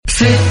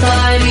في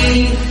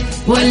الطريق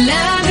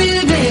ولا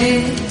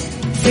بالبيت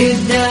في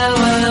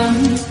الدوام،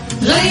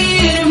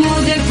 غير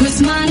مودك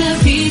واسمعنا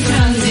في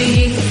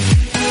ترانزيت.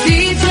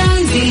 في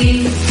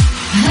ترانزيت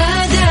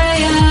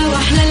هدايا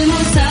واحلى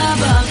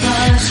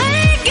المسابقة،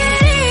 خليك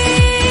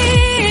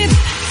قريب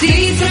في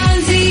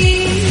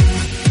ترانزيت.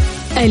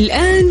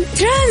 الآن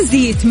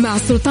ترانزيت مع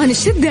سلطان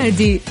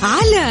الشدادي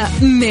على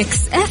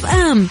ميكس اف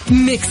ام.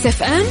 ميكس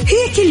اف ام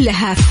هي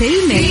كلها في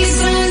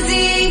الميكس.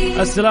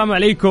 السلام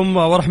عليكم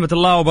ورحمة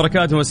الله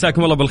وبركاته،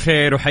 مساكم الله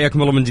بالخير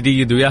وحياكم الله من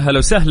جديد، ويا هلا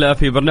وسهلا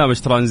في برنامج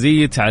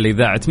ترانزيت على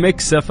إذاعة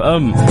ميكس اف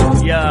ام.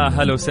 يا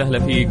هلا وسهلا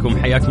فيكم،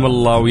 حياكم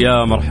الله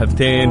ويا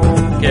مرحبتين.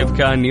 كيف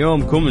كان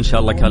يومكم؟ إن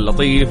شاء الله كان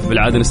لطيف.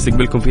 بالعادة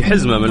نستقبلكم في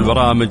حزمة من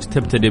البرامج،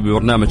 تبتدي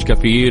ببرنامج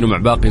كافيين ومع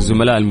باقي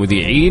الزملاء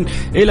المذيعين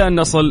إلى أن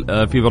نصل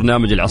في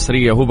برنامج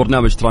العصرية، هو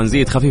برنامج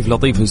ترانزيت خفيف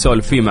لطيف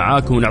نسولف فيه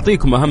معاكم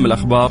ونعطيكم أهم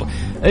الأخبار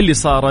اللي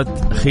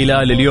صارت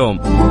خلال اليوم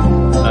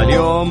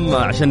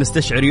عشان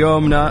نستشعر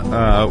يومنا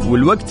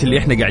والوقت اللي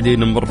احنا قاعدين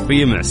نمر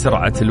فيه مع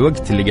سرعة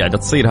الوقت اللي قاعدة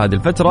تصير هذه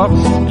الفترة.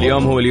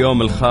 اليوم هو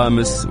اليوم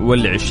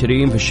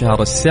 25 في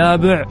الشهر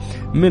 7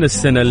 من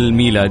السنة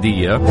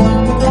الميلادية،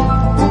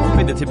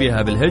 إذا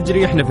تبيها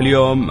بالهجري احنا في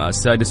اليوم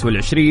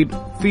 26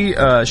 في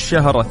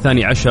الشهر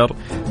 12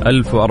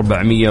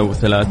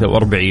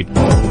 1443.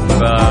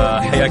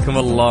 فحياكم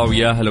الله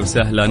ويا هلا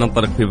وسهلا.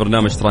 ننطلق في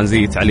برنامج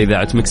ترانزيت على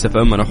إذاعة ميكس اف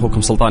ام. أنا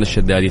أخوكم سلطان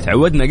الشدادي.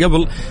 تعودنا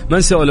قبل ما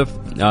نسولف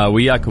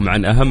وياكم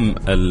عن أهم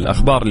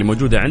الأخبار اللي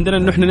موجودة عندنا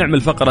إنه إحنا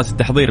نعمل فقرة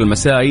التحضير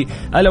المسائي،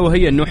 ألا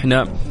وهي إنه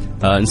إحنا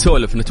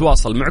نسولف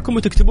نتواصل معكم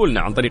وتكتبوا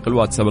لنا عن طريق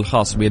الواتساب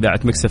الخاص بإذاعة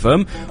ميكس اف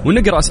ام،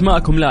 ونقرأ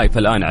أسماءكم لايف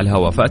الآن على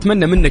الهواء.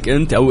 فأتمنى منك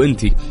أنت أو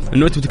أنتي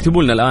إنه أنتوا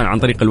تكتبوا لنا الآن عن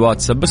طريق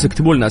الواتساب، بس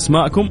اكتبوا لنا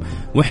أسماءكم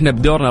وإحنا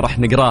بدورنا راح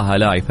نقراها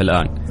لايف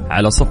الآن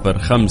على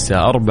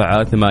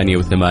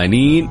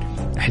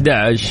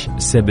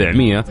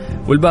 0548811700،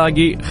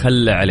 والباقي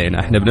خلى علينا،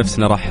 احنا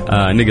بنفسنا راح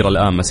نقرأ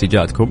الآن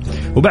مسجاتكم.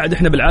 وبعد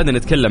احنا بالعادة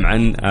نتكلم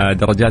عن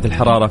درجات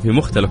الحرارة في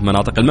مختلف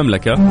مناطق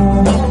المملكة.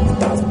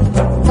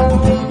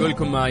 نقول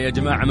لكم يا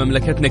جماعة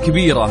مملكتنا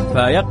كبيرة،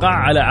 فيقع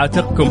على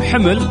عاتقكم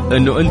حمل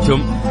انه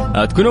انتم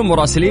تكونون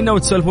مراسلين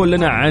وتسولفون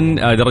لنا عن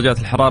درجات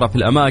الحرارة في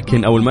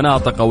الاماكن او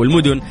المناطق او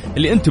المدن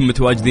اللي انتم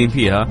متواجدين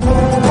فيها.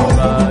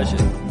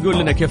 قول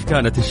لنا كيف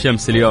كانت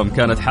الشمس اليوم،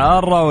 كانت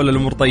حارة ولا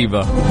الأمور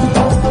طيبة؟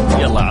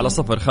 يلا على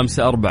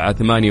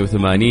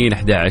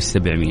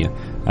 0548811700.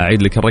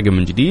 أعيد لك الرقم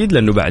من جديد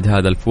لأنه بعد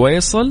هذا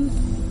الفويصل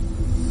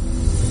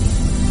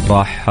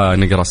راح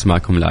نقرأ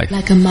اسماءكم لايف.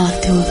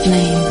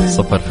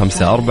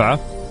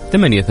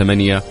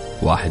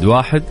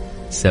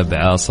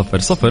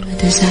 0548811700.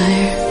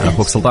 أنا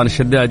أخوك سلطان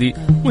الشدادي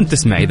وانت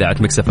تسمع إذاعة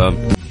ميكس اف ام.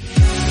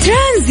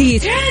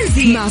 ترانزيت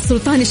مع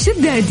سلطان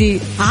الشدادي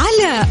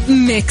على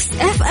ميكس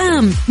اف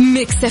ام.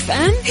 ميكس اف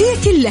ام هي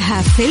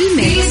كلها في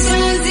الميكس.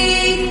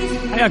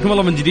 حياكم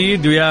الله من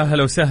جديد ويا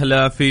هلا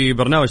وسهلا في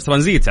برنامج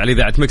ترانزيت على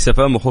إذاعة ميكس اف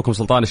ام. أخوكم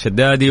سلطان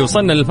الشدادي.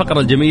 وصلنا للفقرة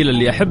الجميلة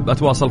اللي أحب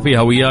أتواصل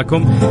فيها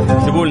وياكم.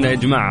 اكتبوا لنا يا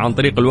جماعة عن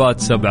طريق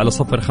الواتساب على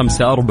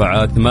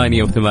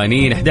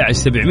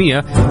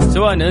 0548811700،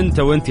 سواء أنت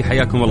وأنتي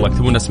حياكم الله.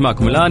 اكتبوا لنا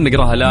اسماءكم الآن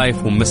نقراها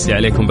لايف ونمسي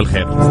عليكم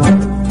بالخير.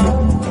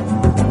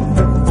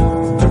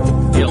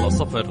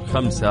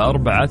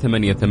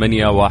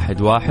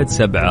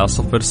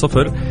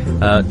 0548811700.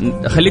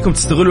 خليكم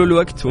تستغلوا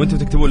الوقت وانتم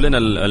تكتبون لنا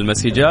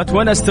المسيجات،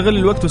 وانا استغل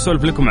الوقت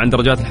وسولف لكم عن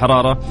درجات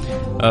الحرارة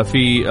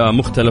في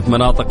مختلف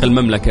مناطق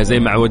المملكة. زي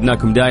ما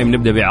عودناكم دائم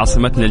نبدأ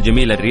بعاصمتنا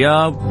الجميلة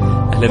الرياض.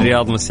 أهل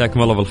الرياض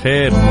مساكم الله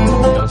بالخير.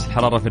 درجة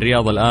الحرارة في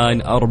الرياض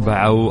الآن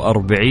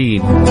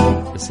 44.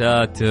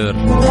 ساتر.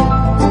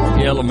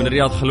 يلا من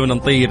الرياض خلونا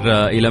نطير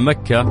إلى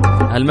مكة.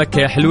 أهل مكة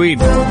يا حلوين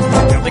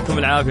يعطيكم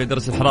العافية.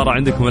 درجة الحرارة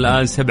عندكم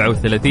الآن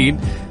 37.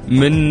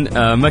 من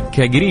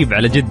مكة قريب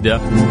على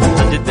جدة.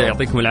 جدة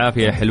يعطيكم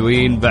العافية يا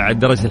حلوين، بعد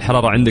درجة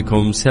الحرارة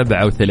عندكم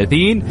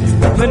 37.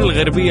 من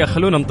الغربية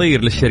خلونا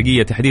نطير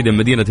للشرقية، تحديدا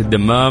مدينة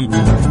الدمام.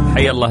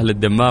 حي الله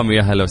للدمام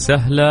ويا هلا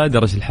وسهلا.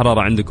 درجة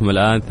الحرارة عندكم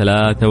الآن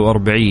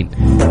 43.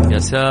 يا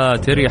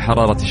ساتر يا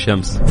حرارة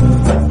الشمس.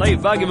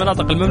 طيب باقي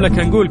مناطق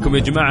المملكة نقول لكم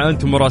يا جماعة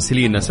أنتم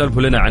مراسلين،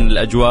 سولفوا لنا عن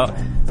الأجواء،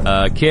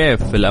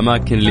 كيف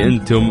الأماكن اللي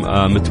أنتم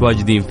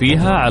متواجدين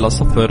فيها على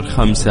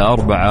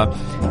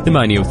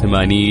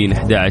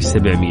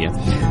 0548811700.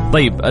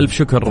 طيب ألف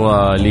شكر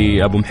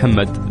لأبو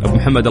محمد. أبو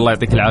محمد الله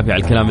يعطيك العافية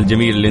على الكلام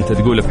الجميل اللي أنت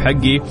تقوله في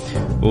حقي،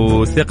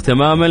 وثق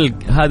تماما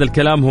هذا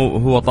الكلام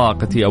هو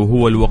طاقتي أو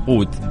هو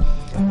الوقود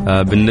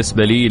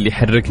بالنسبة لي اللي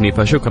يحركني.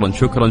 فشكرا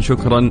شكرا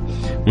شكرا،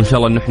 وإن شاء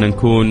الله أن احنا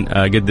نكون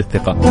قد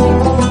الثقة.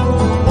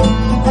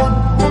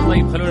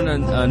 طيب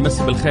خلونا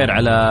نمسي بالخير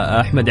على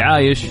أحمد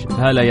عايش.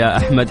 هلا يا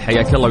أحمد،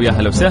 حياك الله ويا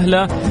هلا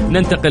وسهلا.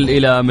 ننتقل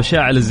إلى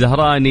مشاعل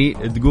الزهراني،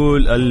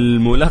 تقول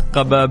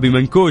الملقبة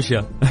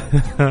بمنكوشة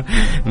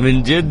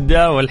من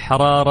جدة،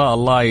 والحرارة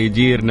الله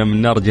يجيرنا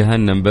من نار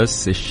جهنم،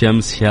 بس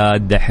الشمس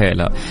شادة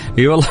حيلها.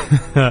 اي والله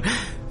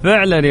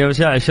فعلا يا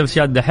مشاعر الشمس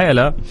شادة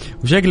حيلها،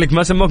 وشكلك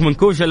ما سموك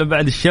منكوشة إلا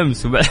بعد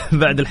الشمس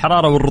وبعد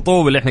الحرارة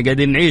والرطوبة اللي احنا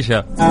قاعدين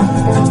نعيشها.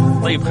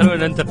 طيب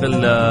خلونا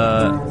ننتقل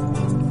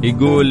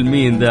يقول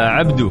مين ذا؟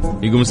 عبدو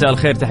يقول مساء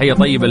الخير، تحية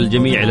طيبة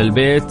للجميع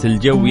للبيت.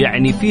 الجو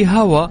يعني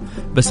فيه هواء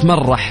بس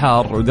مرة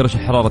حار، ودرجة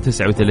الحرارة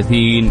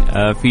 39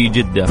 في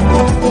جدة.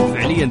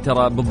 فعليا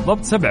ترى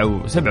بالضبط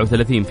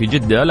 37 في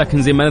جدة،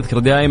 لكن زي ما نذكر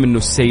دائما انه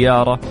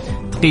السيارة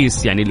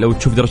تقيس، يعني لو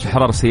تشوف درجة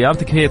الحرارة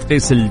سيارتك هي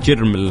تقيس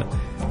الجرم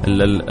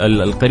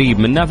القريب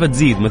منها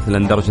فتزيد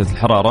مثلا درجة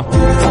الحرارة.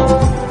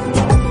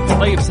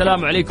 طيب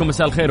السلام عليكم،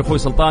 مساء الخير اخوي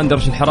سلطان.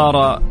 درجة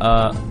الحرارة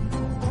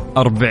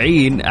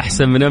 40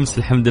 أحسن من أمس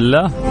الحمد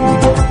لله.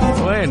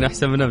 وين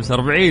أحسن من أمس؟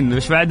 40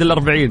 مش بعد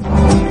ال40.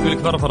 يقول لك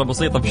فرفرة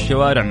بسيطة في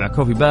الشوارع مع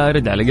كوفي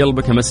بارد على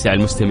قلبك. أمسي على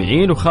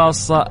المستمعين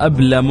وخاصة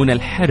أبلة من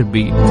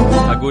الحربي،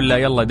 أقول لا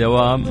يلا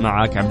دوام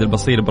معك. عبد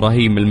البصير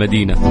إبراهيم من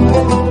المدينة.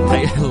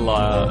 حي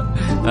الله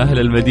أهل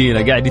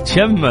المدينة قاعد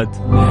يتشمت.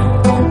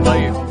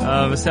 طيب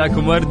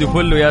مساكم ورد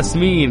وفل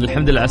وياسمين.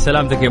 الحمد لله على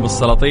سلامتك يا ابو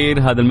السلاطين.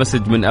 هذا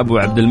المسج من ابو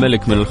عبد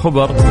الملك من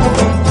الخبر.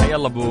 حيا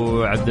الله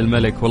ابو عبد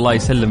الملك، والله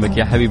يسلمك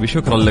يا حبيبي،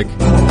 شكرا لك.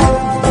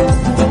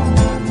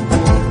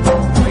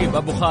 طيب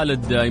ابو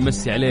خالد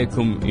يمسي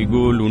عليكم،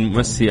 يقول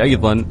ونمسي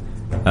ايضا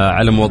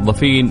على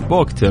موظفين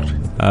بوكتر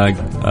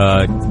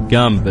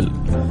جامبل.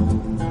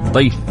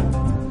 طيب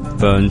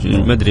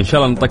ما ادري ان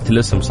شاء الله نطقت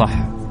الاسم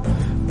صح.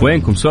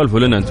 وينكم؟ سولفوا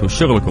لنا انتم وش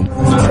شغلكم؟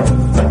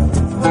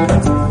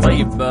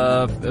 طيب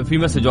في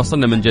مسج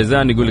وصلنا من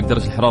جازان، يقول لك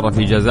درجة الحرارة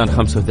في جازان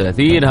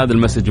 35. هذا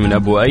المسج من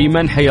أبو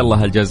أيمن. حي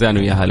الله الجازان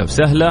ويا هلا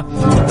وسهلا.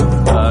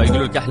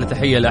 يقول لك أحلى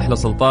تحية لأحلى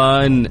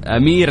سلطان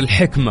أمير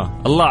الحكمة.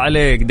 الله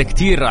عليك، ده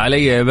كتير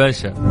علي يا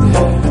باشا.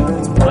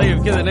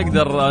 طيب كذا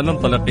نقدر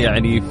ننطلق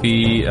يعني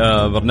في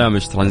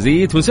برنامج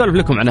ترانزيت ونسولف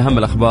لكم عن أهم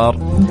الأخبار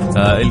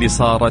اللي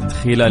صارت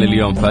خلال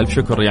اليوم. فألف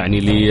شكر يعني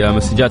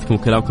لمسجاتكم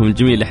وكلامكم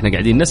الجميل اللي احنا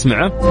قاعدين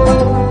نسمعه.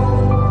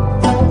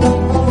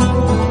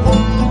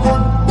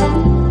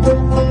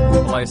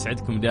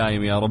 يسعدكم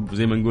دايم يا رب،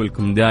 زي ما نقول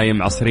لكم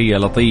دايم عصرية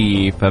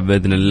لطيفة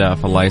بإذن الله.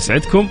 فالله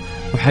يسعدكم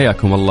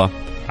وحياكم الله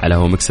على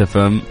هو ميكس اف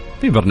ام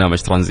في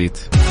برنامج ترانزيت.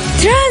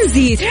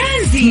 ترانزيت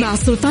مع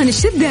سلطان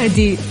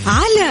الشدادي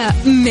على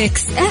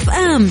ميكس اف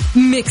ام.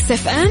 ميكس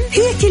اف ام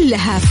هي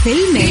كلها في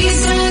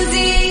الميكس.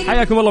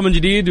 حياكم الله من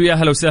جديد ويا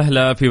هلا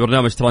وسهلا في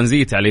برنامج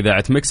ترانزيت على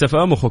إذاعة ميكس اف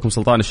ام. أخوكم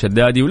سلطان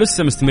الشدادي،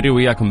 ولسه مستمرين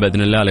وياكم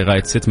بإذن الله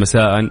لغاية 6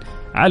 مساء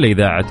على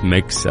إذاعة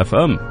ميكس اف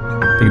ام.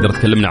 تقدر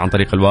تكلمنا عن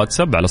طريق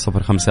الواتساب على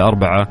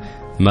 054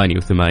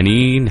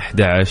 88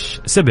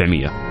 11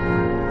 700.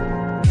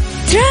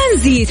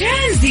 ترانزيت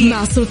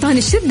مع سلطان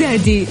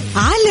الشدادي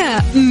على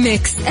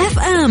ميكس اف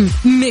ام.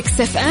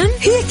 ميكس اف ام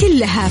هي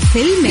كلها في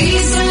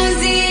الميكس.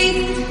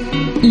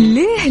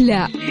 ليه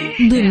لا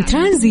ضمن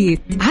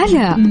ترانزيت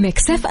على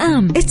ميكس اف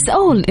ام. It's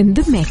all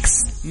in the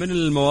mix. من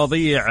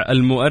المواضيع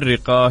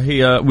المؤرقة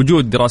هي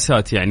وجود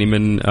دراسات يعني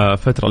من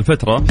فترة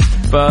لفترة.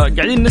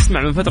 فقاعدين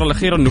نسمع من الفترة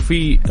الأخيرة أنه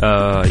في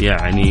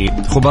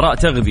يعني خبراء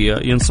تغذية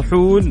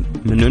ينصحون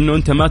من أنه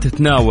أنت ما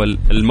تتناول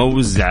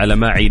الموز على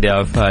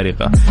معدة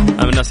فارغة.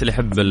 أنا من الناس اللي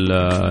يحب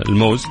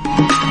الموز،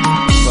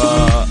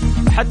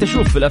 فحتى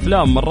شوف في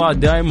الأفلام مرات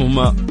دائما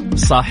هم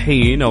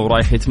صاحين أو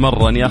رايح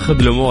يتمرن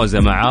يأخذ له موزة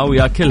معاه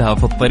ويأكلها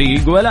في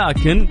الطريق،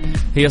 ولكن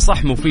هي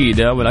صح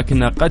مفيدة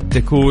ولكنها قد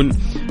تكون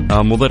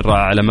مضرة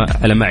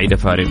على معدة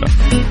فارغة.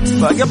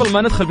 فقبل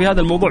ما ندخل في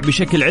هذا الموضوع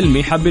بشكل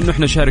علمي حابين إنه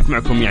إحنا نشارك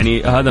معكم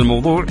يعني هذا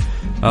الموضوع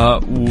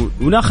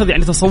وناخذ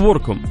يعني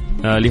تصوركم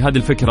لهذه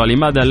الفكرة.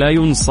 لماذا لا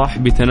ينصح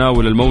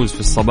بتناول الموز في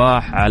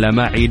الصباح على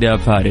معدة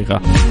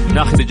فارغة؟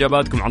 ناخذ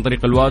إجاباتكم عن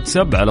طريق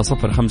الواتساب على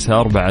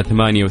 054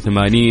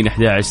 88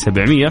 11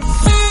 700.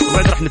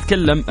 وبعد راح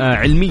نتكلم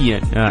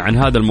علميا عن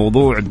هذا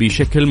الموضوع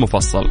بشكل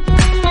مفصل.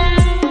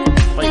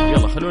 طيب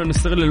يلا خلونا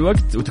نستغل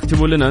الوقت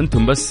وتكتبوا لنا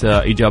أنتم بس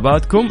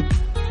إجاباتكم،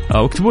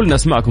 واكتبوا لنا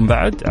اسماءكم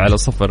بعد على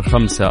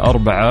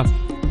 054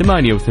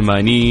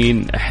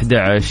 88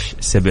 11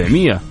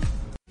 700.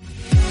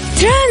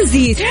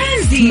 ترانزيت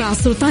مع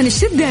سلطان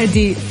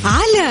الشدادي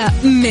على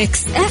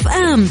ميكس اف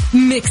ام.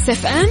 ميكس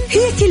اف ام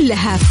هي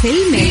كلها في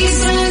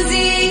الميكس.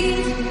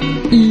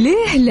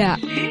 ليه لا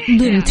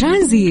ضمن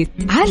ترانزيت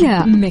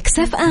على ميكس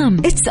اف ام.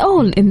 It's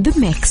all in the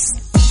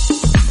mix.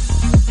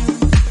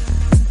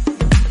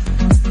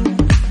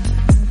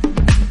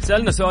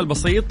 سألنا سؤال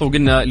بسيط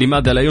وقلنا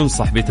لماذا لا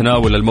ينصح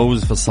بتناول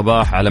الموز في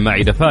الصباح على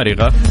معدة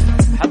فارغة.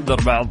 حذر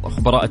بعض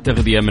خبراء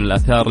التغذية من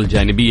الآثار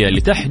الجانبية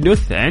اللي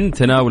تحدث عند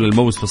تناول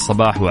الموز في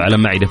الصباح وعلى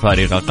معدة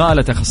فارغة.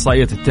 قالت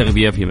أخصائية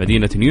التغذية في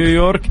مدينة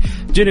نيويورك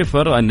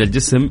جينيفر أن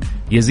الجسم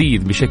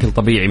يزيد بشكل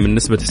طبيعي من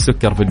نسبة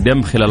السكر في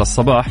الدم خلال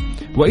الصباح،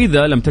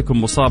 وإذا لم تكن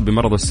مصاب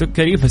بمرض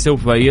السكري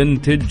فسوف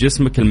ينتج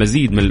جسمك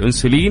المزيد من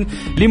الأنسولين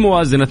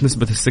لموازنة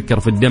نسبة السكر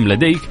في الدم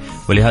لديك.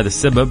 ولهذا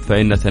السبب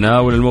فإن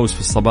تناول الموز في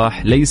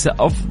الصباح ليس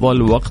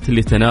أفضل وقت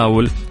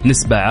لتناول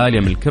نسبة عالية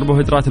من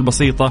الكربوهيدرات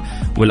البسيطة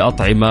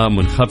والأطعمة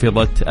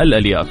منخفضة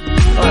الألياف.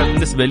 طبعا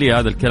بالنسبة لي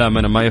هذا الكلام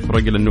أنا ما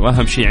يفرق، لأنه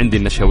أهم شيء عندي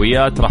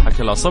النشويات، راح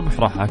أكلها صبح،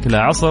 راح أكلها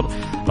عصر،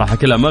 راح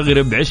أكلها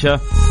مغرب، عشاء.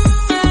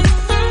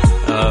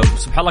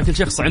 سبحان الله كل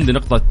شخص عنده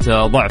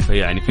نقطة ضعفه،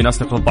 يعني في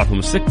ناس نقطة ضعفهم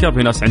السكر، في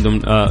ناس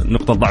عندهم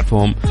نقطة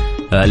ضعفهم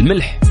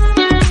الملح.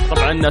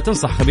 طبعا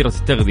تنصح خبيرة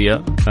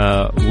التغذية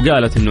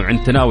وقالت أنه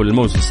عند تناول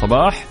الموز في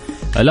الصباح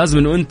لازم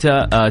أنه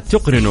أنت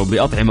تقرنه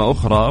بأطعمة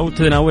أخرى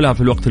وتناولها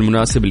في الوقت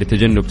المناسب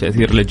لتجنب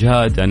تأثير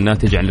الإجهاد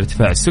الناتج عن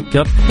ارتفاع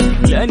السكر،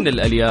 لأن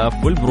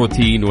الألياف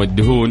والبروتين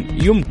والدهون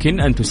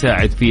يمكن أن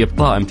تساعد في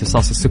إبطاء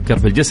امتصاص السكر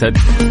في الجسد.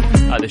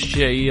 هذا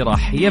الشيء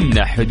راح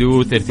يمنع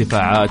حدوث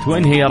ارتفاعات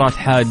وانهيارات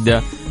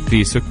حادة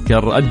في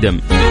سكر الدم.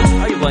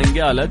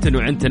 أيضا قالت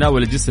أنه عند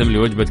تناول الجسم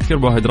لوجبة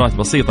كربوهيدرات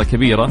بسيطة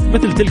كبيرة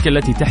مثل تلك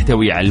التي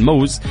تحتوي على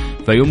الموز،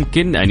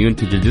 فيمكن أن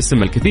ينتج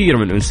الجسم الكثير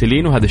من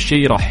الأنسولين، وهذا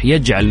الشيء راح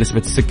يجعل نسبة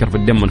السكر في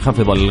الدم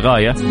منخفضة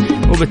للغاية،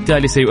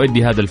 وبالتالي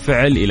سيؤدي هذا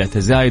الفعل إلى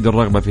تزايد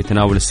الرغبة في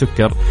تناول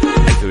السكر،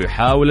 حيث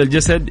يحاول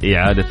الجسد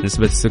إعادة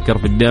نسبة السكر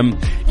في الدم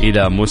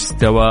إلى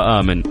مستوى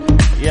آمن.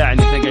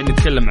 يعني احنا قاعدين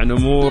نتكلم عن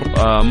أمور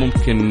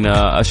ممكن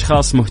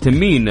أشخاص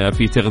مهتمين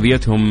في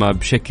تغذيتهم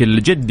بشكل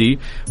جدي،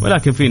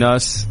 ولكن في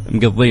ناس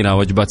مقضينها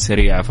وجبات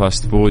سريعة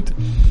فاست فود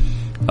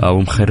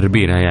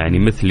ومخربينها، يعني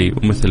مثلي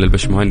ومثل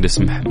البشمهندس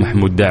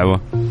محمود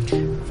دعوة.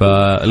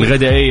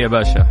 فالغداء ايه يا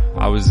باشا؟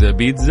 عاوز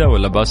بيتزا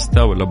ولا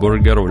باستا ولا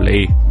برجر ولا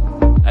ايه؟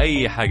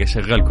 أي حاجة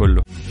شغال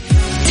كله.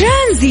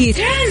 ترانزيت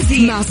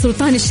مع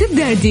سلطان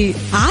الشدادي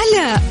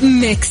على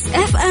ميكس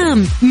اف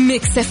ام.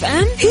 ميكس اف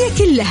ام هي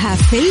كلها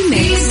في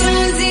الميكس.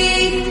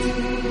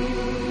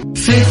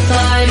 في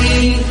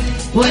الطريق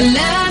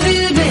ولا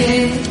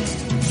بالبيت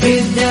في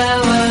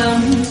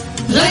الدوام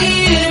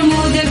غير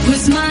مودك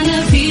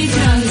واسمعنا في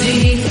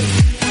ترانزيت.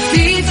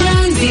 في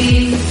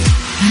ترانزيت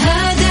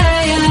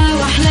هدايا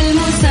واحلى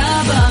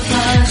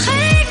المسابقة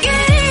خير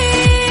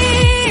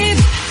قريب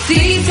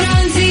في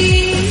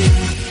ترانزيت.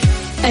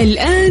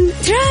 الآن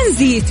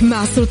ترانزيت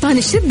مع سلطان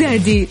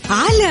الشدادي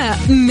على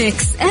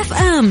ميكس اف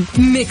ام.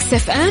 ميكس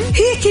اف ام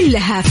هي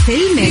كلها في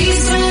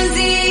الميكس.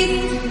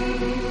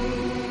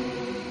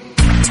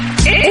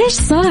 ايش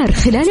صار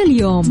خلال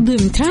اليوم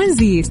ضمن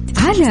ترانزيت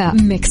على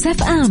ميكس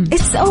اف ام.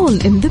 It's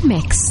all in the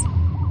mix.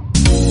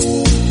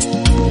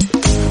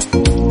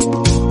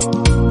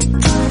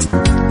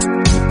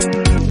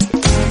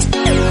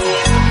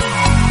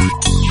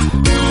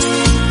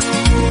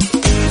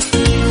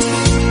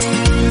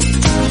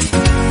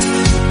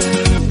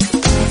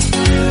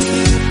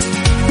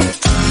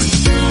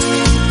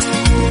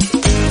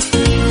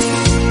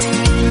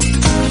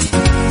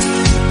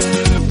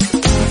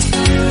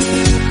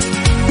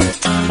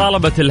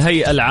 طالبت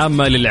الهيئة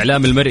العامة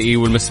للإعلام المرئي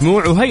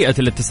والمسموع وهيئة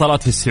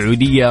الاتصالات في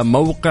السعودية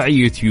موقع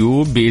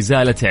يوتيوب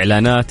بإزالة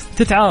إعلانات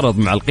تتعارض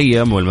مع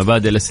القيم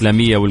والمبادئ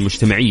الإسلامية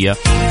والمجتمعية،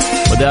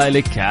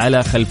 وذلك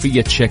على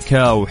خلفية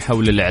شكاوى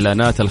حول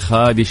الإعلانات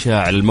الخادشة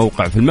على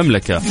الموقع في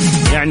المملكة.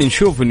 يعني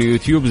نشوف أن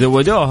يوتيوب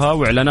زودوها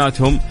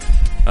وإعلاناتهم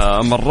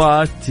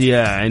مرات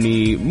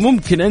يعني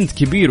ممكن أنت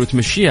كبير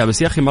وتمشيها،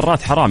 بس يا أخي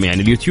مرات حرام.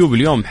 يعني اليوتيوب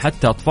اليوم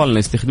حتى أطفالنا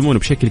يستخدمونه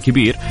بشكل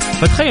كبير،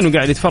 فتخيلوا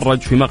قاعد يتفرج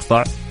في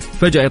مقطع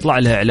فجأة يطلع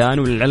لها إعلان،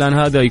 والإعلان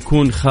هذا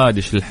يكون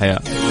خادش للحياة.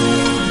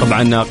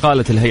 طبعا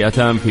قالت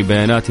الهيئتان في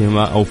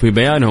بياناتهما أو في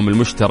بيانهم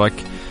المشترك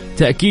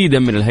تأكيدا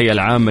من الهيئة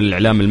العامة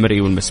للإعلام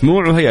المرئي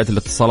والمسموع وهيئة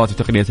الاتصالات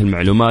وتقنية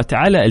المعلومات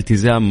على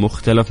التزام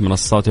مختلف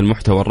منصات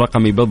المحتوى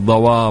الرقمي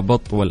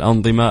بالضوابط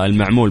والأنظمة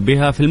المعمول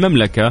بها في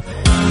المملكة.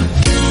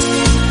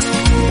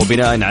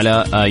 وبناء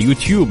على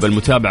يوتيوب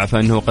المتابعة،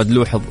 فإنه قد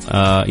لوحظ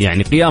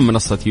يعني قيام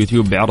منصة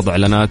يوتيوب بعرض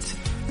إعلانات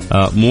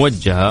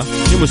موجهة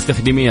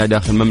لمستخدميها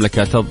داخل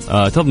المملكة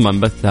تضمن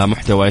بثها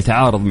محتوى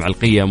يتعارض مع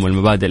القيم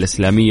والمبادئ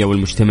الإسلامية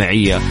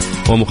والمجتمعية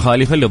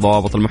ومخالفة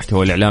لضوابط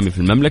المحتوى الإعلامي في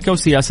المملكة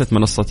وسياسة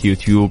منصة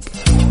يوتيوب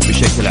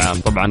بشكل عام.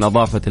 طبعا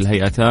أضافت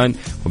الهيئتان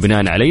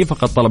وبناء عليه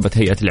فقد طلبت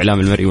هيئة الإعلام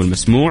المرئي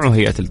والمسموع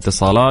وهيئة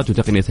الاتصالات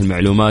وتقنية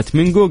المعلومات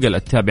من جوجل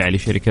التابعة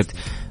لشركة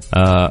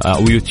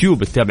أو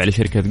يوتيوب التابع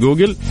لشركة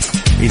جوجل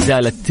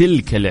إزالة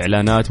تلك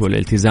الإعلانات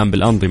والالتزام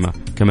بالأنظمة،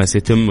 كما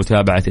سيتم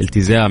متابعة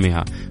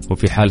التزامها،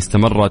 وفي حال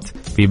استمرت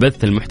في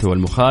بث المحتوى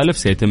المخالف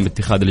سيتم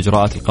اتخاذ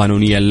الإجراءات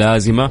القانونية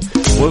اللازمة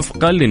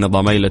وفقا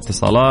لنظامي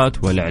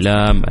الاتصالات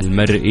والإعلام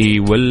المرئي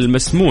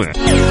والمسموع.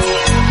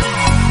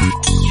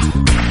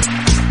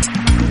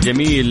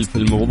 جميل في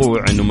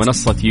الموضوع أنه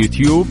منصة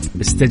يوتيوب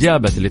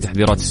استجابت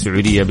لتحذيرات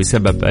السعودية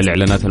بسبب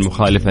الإعلانات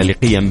المخالفة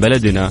لقيم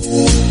بلدنا.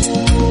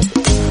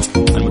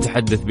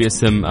 المتحدث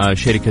باسم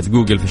شركة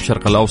جوجل في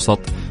الشرق الأوسط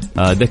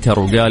ذكر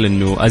وقال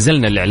أنه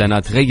أزلنا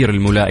الإعلانات غير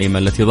الملائمة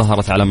التي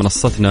ظهرت على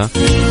منصتنا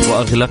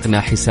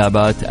وأغلقنا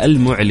حسابات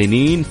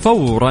المعلنين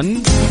فورا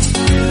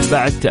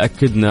بعد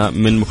تأكدنا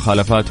من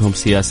مخالفاتهم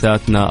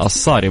سياساتنا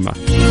الصارمة.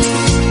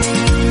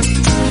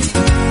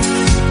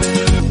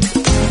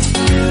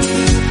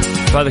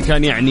 فهذا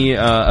كان يعني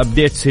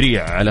أبديت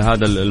سريع على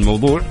هذا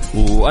الموضوع،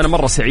 وأنا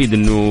مرة سعيد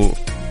أنه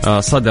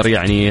صدر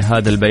يعني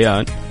هذا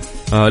البيان،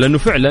 لأنه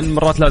فعلا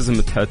مرات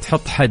لازم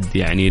تحط حد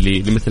يعني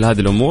لمثل هذه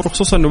الأمور،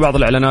 وخصوصا أنه بعض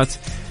الإعلانات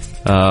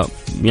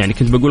يعني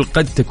كنت بقول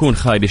قد تكون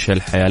خادشة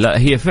للحياة، لا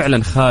هي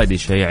فعلا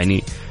خادشة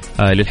يعني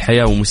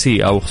للحياة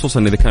ومسيئة، وخصوصا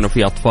إذا كانوا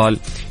في أطفال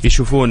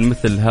يشوفون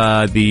مثل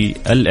هذه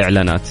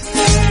الإعلانات.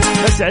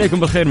 بس عليكم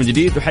بالخير من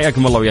جديد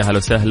وحياكم الله ويا هلا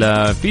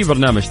وسهلا في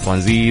برنامج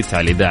ترانزيت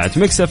على إذاعة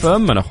ميكس اف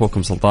ام. أنا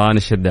أخوكم سلطان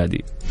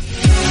الشدادي.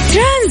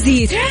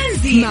 ترانزيت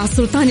مع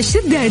سلطان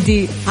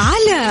الشدادي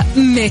على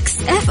ميكس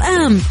اف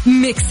ام.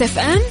 ميكس اف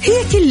ام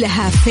هي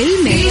كلها في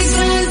الميكس.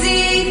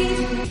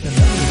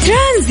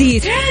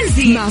 ترانزيت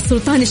مع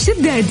سلطان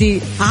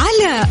الشدادي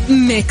على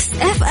ميكس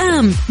اف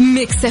ام.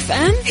 ميكس اف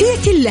ام هي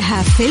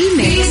كلها في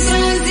الميكس.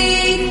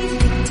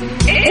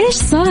 ايش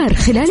صار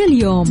خلال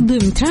اليوم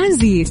ضمن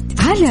ترانزيت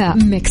على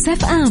ميكس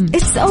اف ام.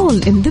 It's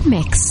all in the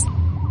mix.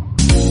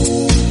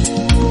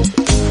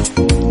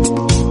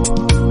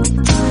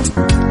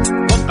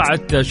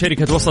 وقعت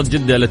شركة وسط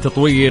جدة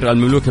للتطوير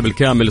المملوكة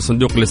بالكامل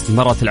لصندوق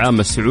الاستثمارات العامة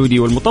السعودي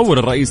والمطور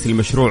الرئيسي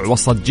لمشروع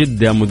وسط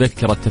جدة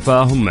مذكرة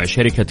تفاهم مع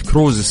شركة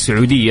كروز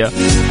السعودية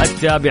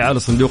التابعة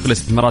لصندوق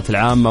الاستثمارات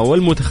العامة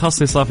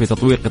والمتخصصة في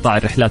تطوير قطاع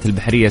الرحلات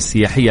البحرية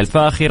السياحية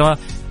الفاخرة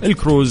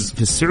الكروز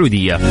في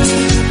السعودية.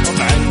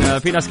 طبعا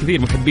في ناس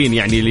كثير محبين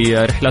يعني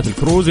لرحلات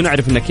الكروز،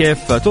 ونعرف أن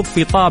كيف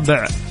تضفي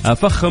طابع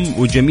فخم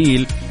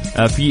وجميل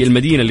في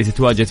المدينة اللي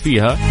تتواجد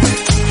فيها.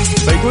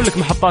 فيقول لك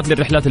محطات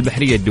للرحلات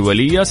البحرية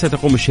الدولية.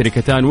 ستقوم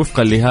الشركتان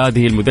وفقا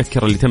لهذه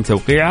المذكرة اللي تم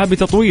توقيعها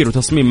بتطوير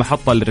وتصميم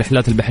محطة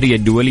للرحلات البحرية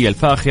الدولية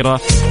الفاخرة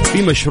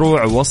في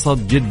مشروع وسط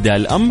جدة،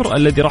 الأمر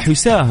الذي راح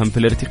يساهم في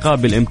الارتقاء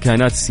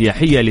بالإمكانات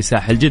السياحية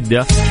لساحل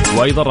جدة،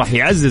 وأيضا راح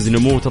يعزز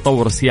نمو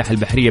تطور السياحة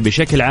البحرية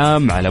بشكل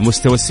عام على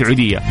مستوى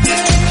السعودية.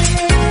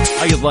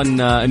 أيضا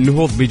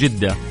النهوض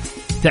بجدة.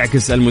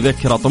 تعكس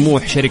المذكرة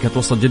طموح شركة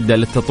وسط جدة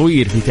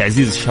للتطوير في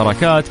تعزيز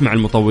الشراكات مع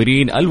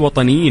المطورين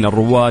الوطنيين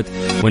الرواد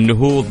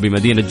والنهوض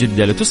بمدينة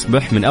جدة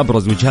لتصبح من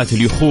أبرز وجهات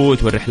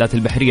اليخوت والرحلات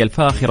البحرية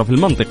الفاخرة في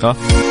المنطقة.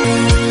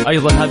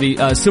 أيضا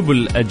هذه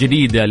سبل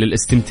جديدة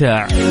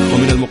للاستمتاع،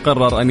 ومن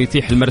المقرر أن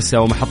يتيح المرسى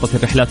ومحطة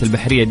الرحلات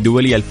البحرية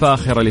الدولية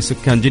الفاخرة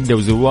لسكان جدة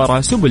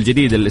وزوارها سبل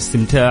جديدة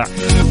للاستمتاع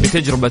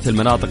بتجربة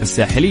المناطق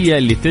الساحلية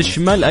اللي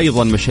تشمل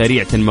أيضا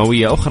مشاريع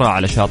تنموية أخرى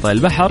على شاطئ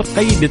البحر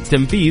قيد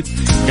التنفيذ.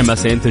 كما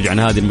سينتج عن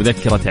هذه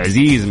المذكرة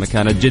تعزيز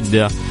مكانة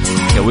جدة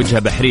كوجهة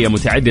بحرية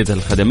متعددة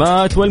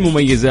الخدمات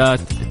والمميزات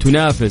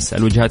تنافس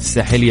الوجهات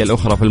الساحلية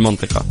الأخرى في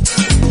المنطقة.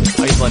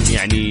 أيضا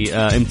يعني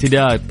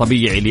امتداد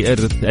طبيعي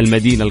لإرث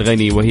المدينة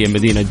الغني وهي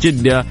مدينة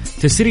جدة،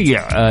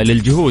 تسريع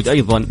للجهود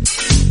أيضا.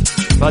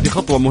 فهذه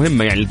خطوة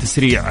مهمة يعني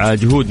لتسريع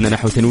جهودنا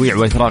نحو تنويع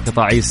وإثراء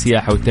قطاعي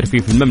السياحة والترفيه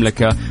في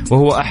المملكة،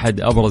 وهو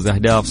أحد أبرز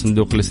أهداف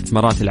صندوق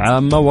الاستثمارات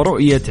العامة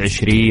ورؤية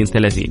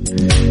 2030.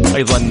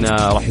 أيضا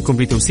راح يكون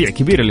في توسيع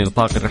كبير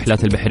لنطاق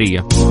الرحلات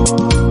البحرية.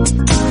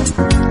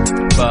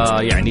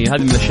 فيعني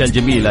هذه من الأشياء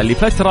الجميلة.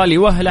 لفترة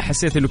لوهلة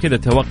حسيت إنه كذا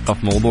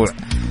توقف موضوع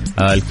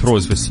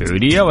الكروز في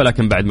السعودية،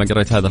 ولكن بعد ما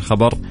قريت هذا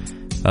الخبر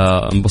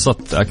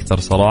انبسطت أكثر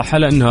صراحة،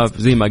 لأنها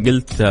زي ما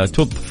قلت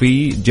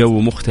تضفي جو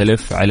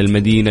مختلف على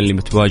المدينة اللي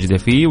متواجدة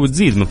فيه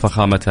وتزيد من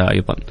فخامتها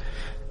أيضا.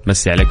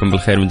 مسي عليكم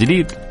بالخير من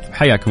جديد،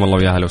 حياكم الله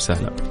ويا هلا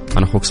وسهلا.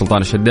 أنا أخوك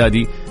سلطان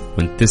الشدادي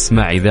وانت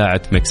تسمع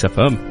إذاعة ميكس اف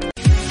ام.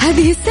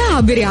 هذه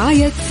الساعة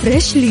برعاية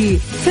فريشلي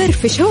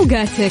فرفش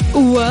اوقاتك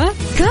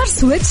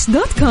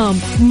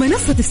وكارسويتش.com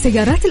منصة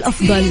السيارات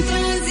الأفضل.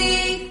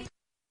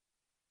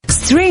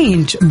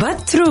 Strange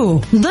but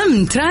true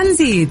ضمن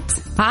ترانزيت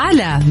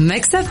على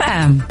ميكس اف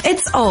ام.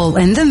 It's all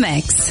in the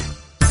mix.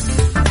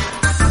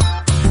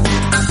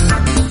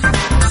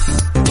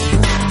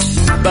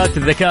 بات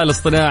الذكاء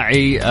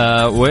الاصطناعي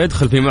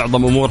ويدخل في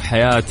معظم أمور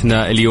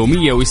حياتنا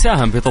اليومية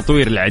ويساهم في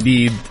تطوير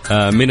العديد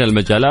من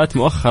المجالات.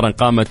 مؤخرا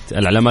قامت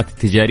العلامات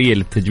التجارية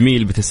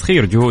للتجميل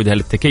بتسخير جهودها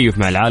للتكيف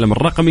مع العالم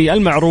الرقمي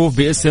المعروف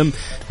باسم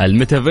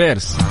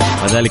الميتافيرس،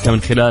 وذلك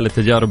من خلال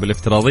التجارب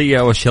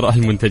الافتراضية وشراء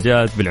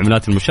المنتجات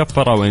بالعملات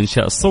المشفرة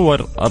وإنشاء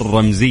الصور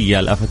الرمزية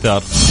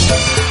الأفاتار.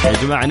 يا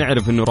جماعة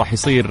نعرف أنه راح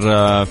يصير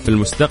في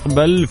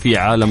المستقبل في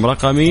عالم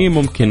رقمي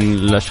ممكن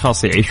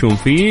الأشخاص يعيشون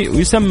فيه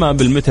ويسمى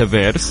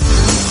بالميتافيرس.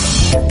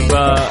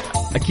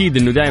 فأكيد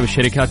أنه دائما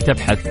الشركات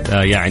تبحث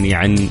يعني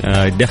عن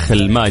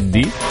دخل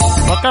مادي،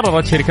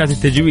 فقررت شركات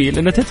التجميل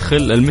أنها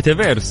تدخل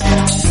الميتافيرس.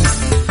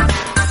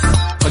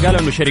 فقالوا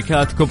أنه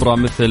شركات كبرى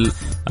مثل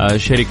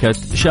شركة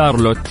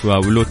شارلوت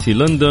ولوتي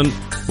لندن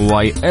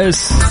واي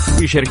اس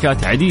في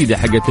شركات عديدة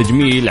حق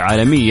تجميل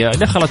عالمية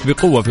دخلت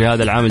بقوة في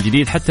هذا العام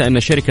الجديد، حتى أن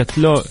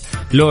شركة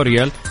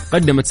لوريال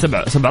قدمت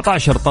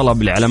 17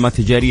 طلب لعلامات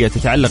تجارية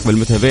تتعلق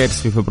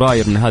بالميتافيرس في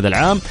فبراير من هذا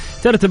العام،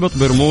 ترتبط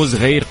برموز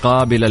غير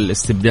قابلة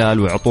للاستبدال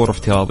وعطور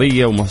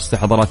افتراضية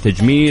ومستحضرات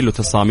تجميل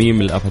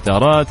وتصاميم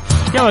الأفاتارات.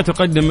 كما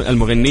تقدم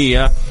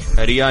المغنية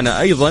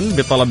ريانا أيضا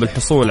بطلب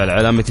الحصول على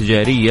علامة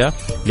تجارية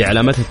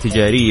لعلامتها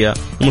التجارية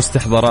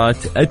ومستحضرات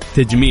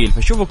التجميل.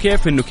 فشوفوا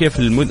كيف إنه كيف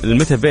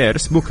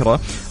الميتافيرس بكرة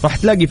راح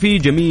تلاقي فيه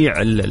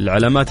جميع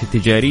العلامات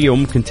التجارية،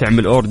 وممكن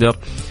تعمل أوردر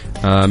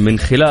من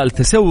خلال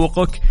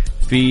تسوقك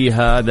في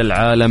هذا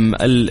العالم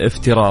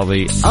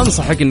الافتراضي.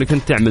 أنصحك إنك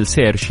أنت تعمل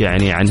سيرش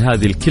يعني عن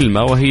هذه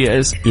الكلمة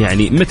وهي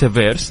يعني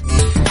ميتافيرس،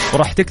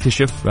 وراح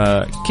تكتشف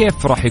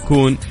كيف راح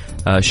يكون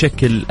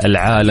شكل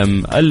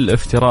العالم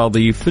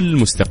الافتراضي في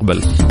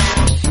المستقبل.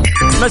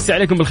 مسي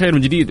عليكم بالخير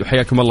من جديد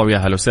وحياكم الله ويا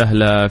هلا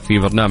وسهلا في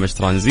برنامج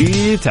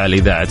ترانزيت على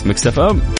إذاعة ميكس اف ام.